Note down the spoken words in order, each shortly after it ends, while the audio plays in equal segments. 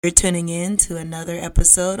You're tuning in to another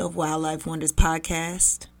episode of Wildlife Wonders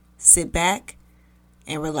Podcast. Sit back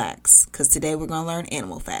and relax, because today we're going to learn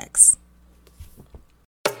animal facts.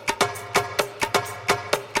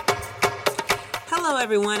 Hello,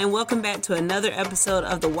 everyone, and welcome back to another episode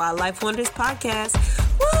of the Wildlife Wonders Podcast.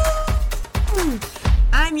 Woo!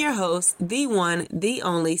 I'm your host, the one, the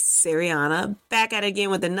only, Siriana, back at it again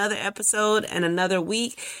with another episode and another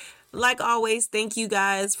week. Like always, thank you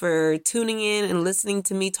guys for tuning in and listening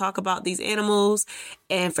to me talk about these animals,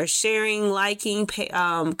 and for sharing, liking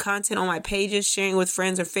content on my pages, sharing with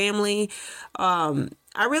friends or family. I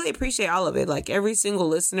really appreciate all of it. Like, every single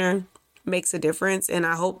listener makes a difference, and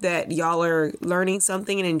I hope that y'all are learning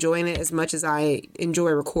something and enjoying it as much as I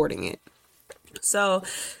enjoy recording it. So,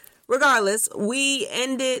 regardless, we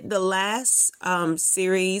ended the last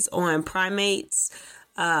series on primates.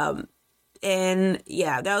 And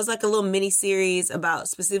yeah, that was like a little mini series about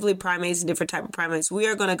specifically primates and different type of primates. We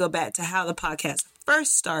are going to go back to how the podcast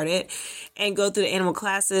first started and go through the animal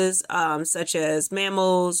classes, such as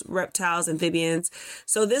mammals, reptiles, amphibians.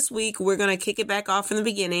 So this week we're going to kick it back off from the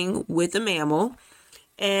beginning with a mammal.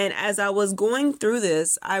 And as I was going through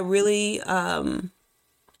this, I really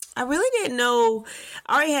didn't know.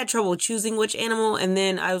 I already had trouble choosing which animal, and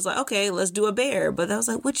then I was like, okay, let's do a bear. But I was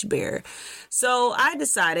like, which bear? So I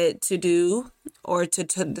decided to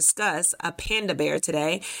discuss a panda bear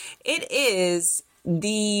today. It is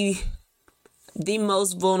the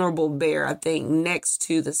most vulnerable bear, I think, next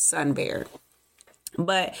to the sun bear.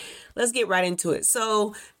 But let's get right into it.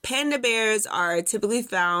 So panda bears are typically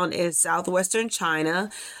found in southwestern China.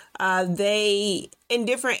 They, in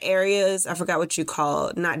different areas, I forgot what you call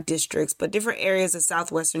it, not districts, but different areas of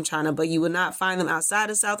southwestern China, but you will not find them outside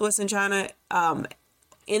of southwestern China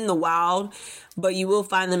in the wild, but you will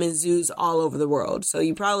find them in zoos all over the world. So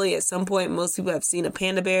you probably, at some point, most people have seen a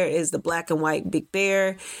panda bear, is the black and white big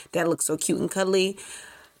bear that looks so cute and cuddly.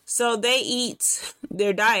 So they eat,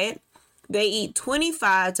 their diet, they eat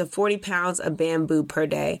 25 to 40 pounds of bamboo per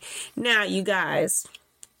day. Now, you guys,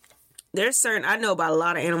 there's certain, I know about a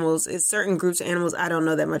lot of animals. It's certain groups of animals I don't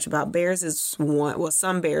know that much about. Bears is one. Well,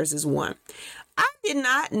 some bears is one. I did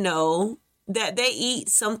not know that they eat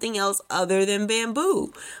something else other than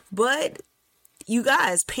bamboo. But you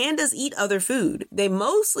guys, pandas eat other food. They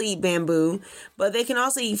mostly eat bamboo, but they can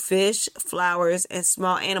also eat fish, flowers, and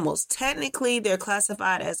small animals. Technically, they're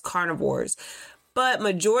classified as carnivores, but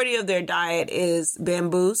majority of their diet is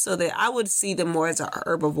bamboo, so that I would see them more as an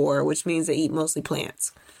herbivore, which means they eat mostly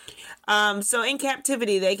plants. So in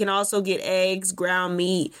captivity, they can also get eggs, ground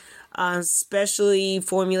meat, specially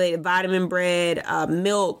formulated vitamin bread,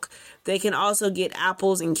 milk. They can also get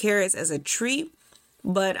apples and carrots as a treat.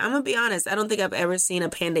 But I'm going to be honest, I don't think I've ever seen a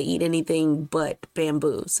panda eat anything but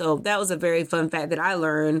bamboo. So that was a very fun fact that I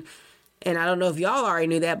learned. And I don't know if y'all already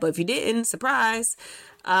knew that, but if you didn't, surprise.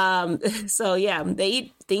 So yeah, they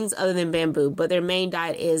eat things other than bamboo, but their main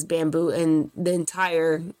diet is bamboo, and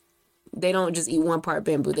they don't just eat one part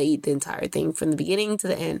bamboo. They eat the entire thing from the beginning to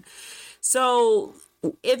the end. So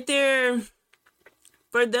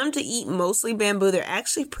for them to eat mostly bamboo, they're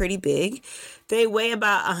actually pretty big. They weigh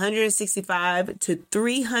about 165 to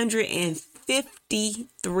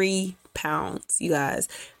 353 pounds, you guys.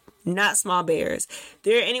 Not small bears.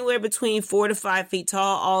 They're anywhere between 4 to 5 feet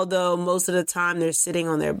tall, although most of the time they're sitting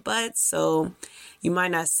on their butts. So you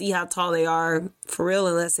might not see how tall they are for real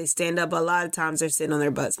unless they stand up. But a lot of times they're sitting on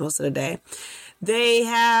their butts most of the day. They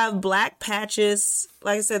have black patches.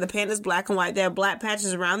 Like I said, the panda's black and white. They have black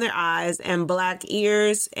patches around their eyes and black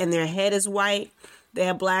ears, and their head is white. They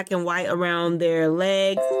have black and white around their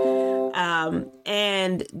legs,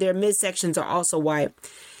 and their midsections are also white.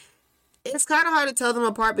 It's kind of hard to tell them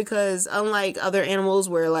apart because unlike other animals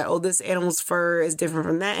where like, oh, this animal's fur is different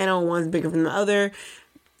from that animal, one's bigger from the other,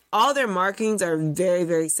 all their markings are very,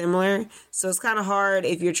 very similar. So it's kind of hard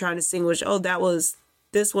if you're trying to distinguish, oh, that was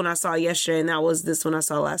this one I saw yesterday and that was this one I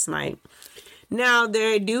saw last night. Now,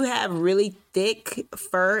 they do have really thick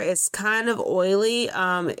fur. It's kind of oily.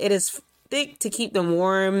 It is thick to keep them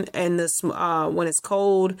warm, and when it's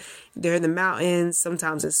cold, they're in the mountains.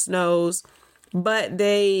 Sometimes it snows. But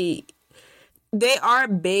they are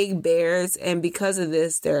big bears, and because of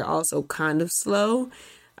this, they're also kind of slow.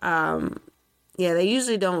 Yeah, they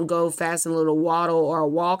usually don't go fast in a little waddle or a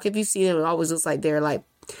walk. If you see them, it always looks like they're like,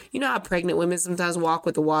 you know how pregnant women sometimes walk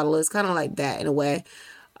with a waddle? It's kind of like that in a way.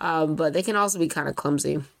 But they can also be kind of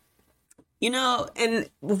clumsy. You know, and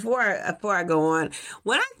before I go on,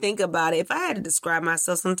 when I think about it, if I had to describe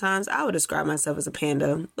myself sometimes, I would describe myself as a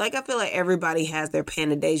panda. Like, I feel like everybody has their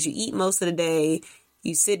panda days. You eat most of the day,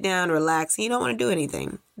 you sit down, relax, and you don't want to do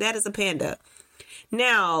anything. That is a panda.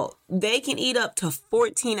 Now, they can eat up to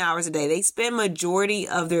 14 hours a day. They spend majority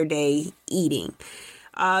of their day eating.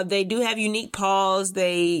 They do have unique paws.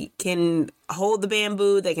 They can hold the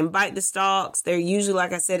bamboo. They can bite the stalks. They're usually,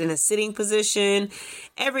 like I said, in a sitting position.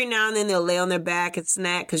 Every now and then they'll lay on their back and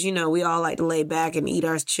snack because, we all like to lay back and eat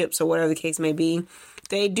our chips or whatever the case may be.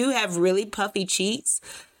 They do have really puffy cheeks,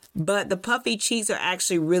 but the puffy cheeks are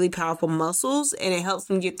actually really powerful muscles, and it helps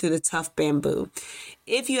them get through the tough bamboo.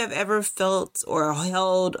 If you have ever felt or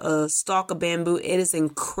held a stalk of bamboo, it is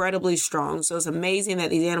incredibly strong. So it's amazing that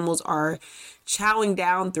these animals are chowing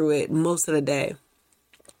down through it most of the day.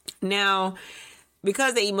 Now,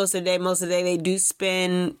 because they eat most of the day, they do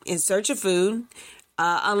spend in search of food.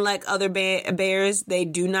 Unlike other bears, they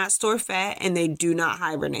do not store fat and they do not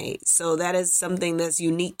hibernate. So that is something that's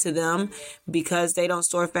unique to them. Because they don't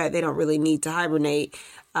store fat, they don't really need to hibernate.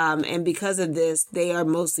 And because of this, they are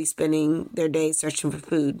mostly spending their day searching for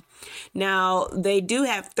food. Now, they do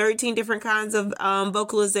have 13 different kinds of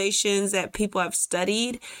vocalizations that people have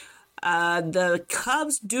studied. The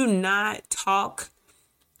cubs do not talk,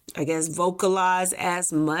 vocalize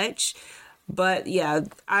as much. But yeah,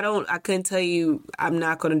 I couldn't tell you, I'm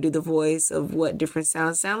not going to do the voice of what different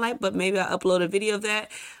sounds sound like, but maybe I'll upload a video of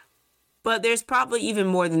that. But there's probably even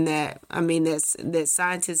more than that. That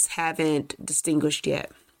scientists haven't distinguished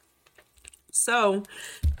yet. So,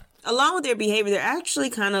 along with their behavior, they're actually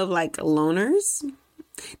kind of like loners.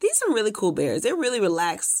 These are really cool bears. They're really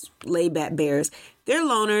relaxed, laid-back bears. They're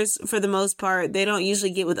loners for the most part. They don't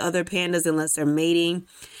usually get with other pandas unless they're mating.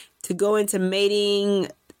 To go into mating,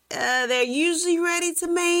 they're usually ready to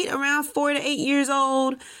mate around 4 to 8 years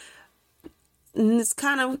old. And it's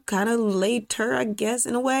kind of later, I guess,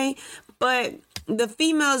 in a way. But the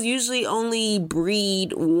females usually only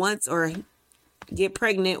breed once or get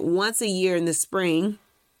pregnant once a year in the spring.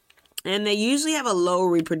 And they usually have a low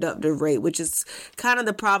reproductive rate, which is kind of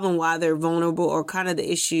the problem why they're vulnerable, or kind of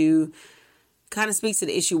the issue, kind of speaks to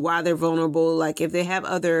the issue why they're vulnerable. Like if they have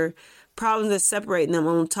other problems that separate them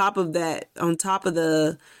on top of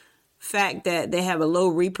the fact that they have a low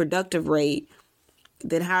reproductive rate,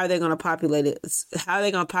 then how are they going to populate it? How are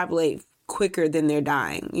they going to populate quicker than they're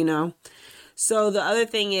dying, So the other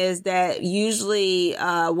thing is that usually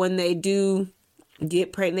when they do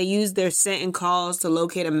get pregnant, they use their scent and calls to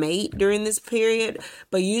locate a mate during this period.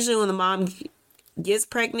 But usually when the mom gets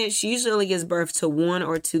pregnant, she usually only gives birth to 1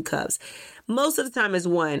 or 2 cubs. Most of the time it's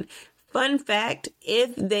 1. Fun fact,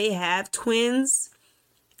 if they have twins,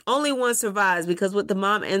 only 1 survives, because what the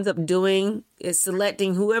mom ends up doing is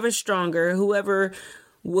selecting whoever's stronger, whoever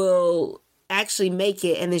will actually make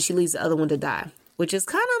it, and then she leaves the other one to die, which is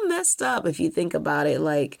kind of messed up if you think about it.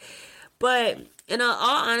 But in all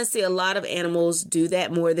honesty, a lot of animals do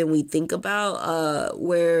that more than we think about,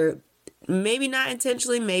 where maybe not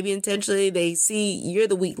intentionally, maybe intentionally, they see you're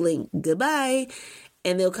the weak link, goodbye.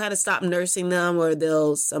 And they'll kind of stop nursing them, or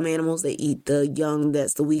some animals, they eat the young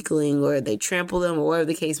that's the weakling, or they trample them, or whatever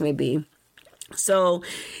the case may be. So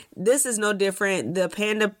this is no different. The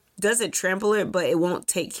panda doesn't trample it, but it won't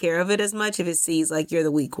take care of it as much if it sees like you're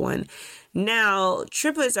the weak one. Now,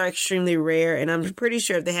 triplets are extremely rare, and I'm pretty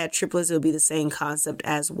sure if they had triplets, it would be the same concept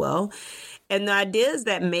as well. And the idea is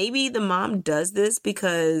that maybe the mom does this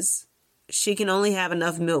because she can only have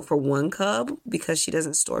enough milk for 1 cub because she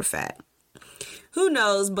doesn't store fat. Who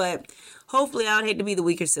knows, but hopefully I would hate to be the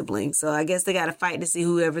weaker sibling. So I guess they got to fight to see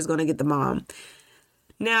whoever's going to get the mom.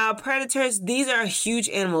 Now, predators, these are huge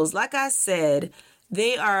animals. Like I said,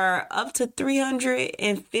 they are up to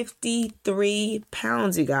 353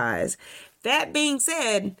 pounds, you guys. That being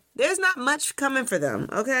said, there's not much coming for them,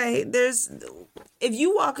 okay? If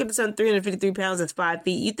you walk into something 353 pounds that's 5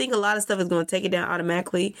 feet, you think a lot of stuff is going to take it down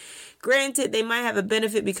automatically. Granted, they might have a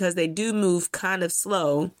benefit because they do move kind of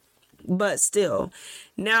slow. But still,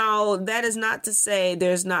 now that is not to say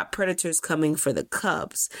there's not predators coming for the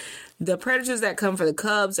cubs. The predators that come for the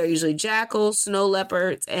cubs are usually jackals, snow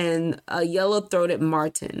leopards, and a yellow-throated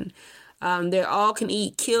marten. They all can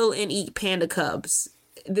kill and eat panda cubs.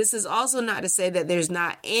 This is also not to say that there's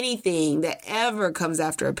not anything that ever comes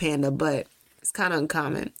after a panda, but it's kind of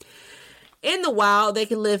uncommon. In the wild, they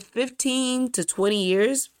can live 15 to 20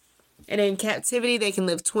 years. And in captivity, they can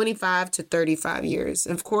live 25 to 35 years.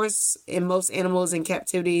 And of course, in most animals in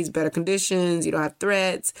captivity, better conditions, you don't have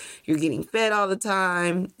threats, you're getting fed all the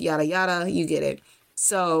time, yada, yada, you get it.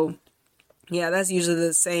 So, yeah, that's usually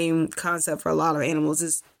the same concept for a lot of animals.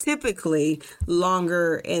 It's typically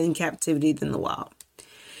longer in captivity than the wild.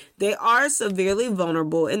 They are severely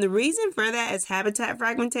vulnerable, and the reason for that is habitat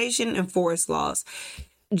fragmentation and forest loss.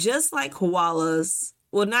 Just like koalas,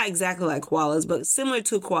 well, not exactly like koalas, but similar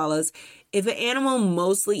to koalas, if an animal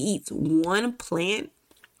mostly eats one plant,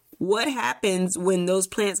 what happens when those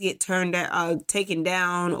plants get taken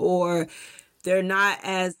down, or they're not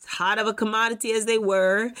as hot of a commodity as they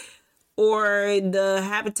were, or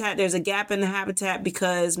there's a gap in the habitat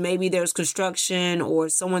because maybe there's construction or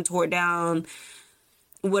someone tore it down,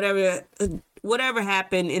 whatever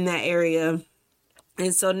happened in that area.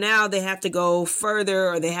 And so now they have to go further,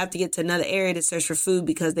 or they have to get to another area to search for food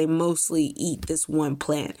because they mostly eat this one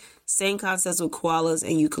plant. Same concepts with koalas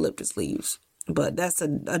and eucalyptus leaves. But that's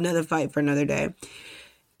another fight for another day.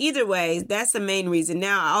 Either way, that's the main reason.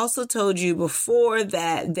 Now, I also told you before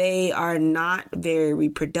that they are not very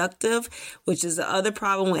reproductive, which is the other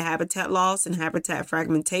problem with habitat loss and habitat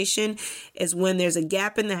fragmentation, is when there's a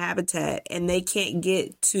gap in the habitat and they can't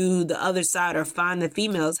get to the other side or find the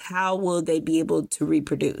females, how will they be able to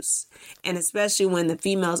reproduce? And especially when the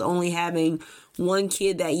female's only having one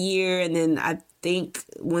kid that year, and then I think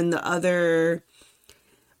when the other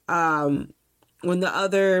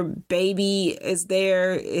baby is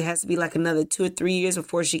there, it has to be like another 2 or 3 years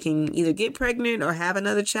before she can either get pregnant or have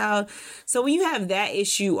another child. So when you have that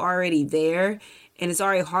issue already there, and it's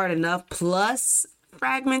already hard enough, plus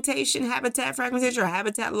habitat fragmentation or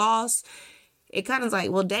habitat loss, it kind of is like,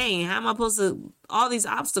 well, dang, how am I supposed to, all these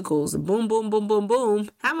obstacles, boom, boom, boom, boom, boom,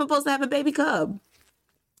 how am I supposed to have a baby cub?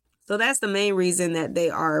 So that's the main reason that they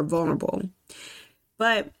are vulnerable.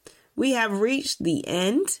 But we have reached the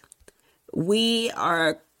end. We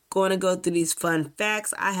are going to go through these fun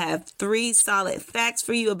facts. I have 3 solid facts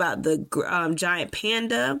for you about the giant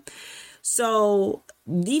panda. So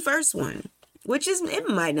the first one, which is, it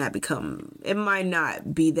might not be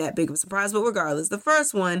that big of a surprise, but regardless, the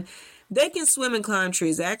first one, they can swim and climb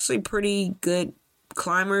trees. They're actually pretty good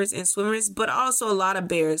climbers and swimmers, but also a lot of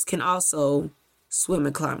bears can also swim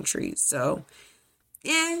and climb trees. So,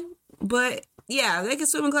 they can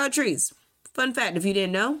swim and climb trees. Fun fact, if you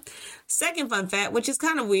didn't know. Second fun fact, which is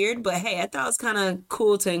kind of weird, but hey, I thought it was kind of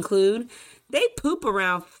cool to include. They poop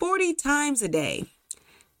around 40 times a day.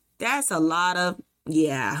 That's a lot.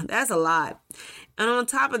 And on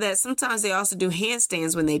top of that, sometimes they also do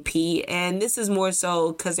handstands when they pee. And this is more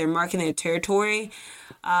so because they're marking their territory.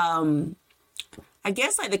 I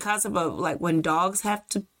guess like the concept of like when dogs have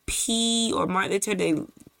to pee or mark their territory,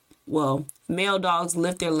 male dogs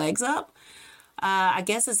lift their legs up. I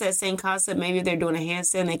guess it's that same concept. Maybe if they're doing a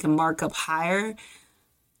handstand, they can mark up higher.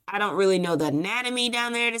 I don't really know the anatomy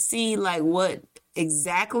down there to see like what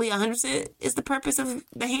exactly 100% is the purpose of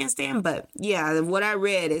the handstand. But yeah, what I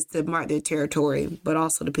read is to mark their territory, but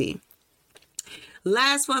also to pee.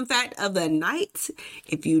 Last fun fact of the night.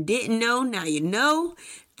 If you didn't know, now you know.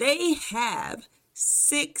 They have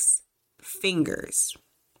 6 fingers.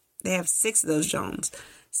 They have 6 of those Jones.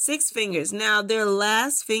 6 fingers. Now, their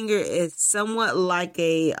last finger is somewhat like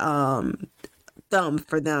a thumb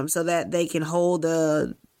for them, so that they can hold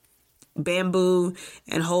the bamboo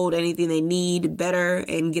and hold anything they need better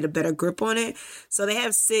and get a better grip on it. So they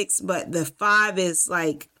have 6, but the 5 is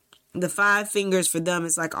like, the 5 fingers for them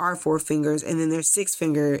is like our 4 fingers, and then their 6th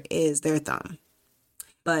finger is their thumb.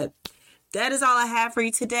 But that is all I have for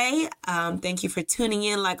you today. Thank you for tuning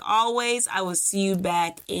in. Like always, I will see you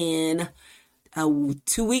back in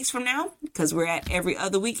 2 weeks from now, because we're at every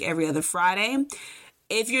other week, every other Friday.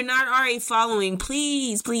 If you're not already following,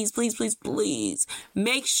 please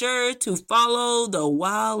make sure to follow the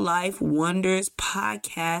Wildlife Wonders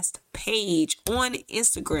podcast page on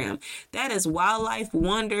Instagram. That is Wildlife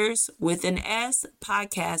Wonders with an S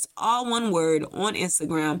podcast, all one word, on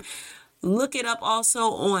Instagram. Look it up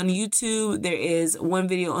also on YouTube. There is one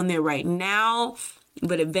video on there right now,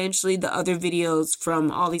 but eventually the other videos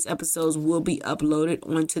from all these episodes will be uploaded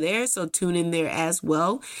onto there. So tune in there as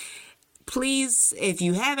well. Please, if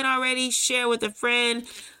you haven't already, share with a friend.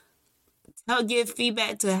 Give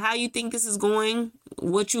feedback to how you think this is going,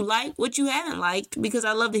 what you like, what you haven't liked, because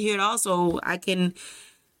I love to hear it also. I can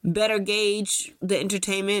better gauge the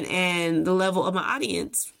entertainment and the level of my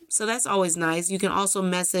audience. So that's always nice. You can also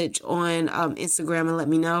message on Instagram and let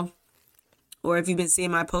me know. Or if you've been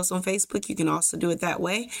seeing my posts on Facebook, you can also do it that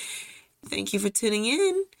way. Thank you for tuning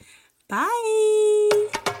in. Bye.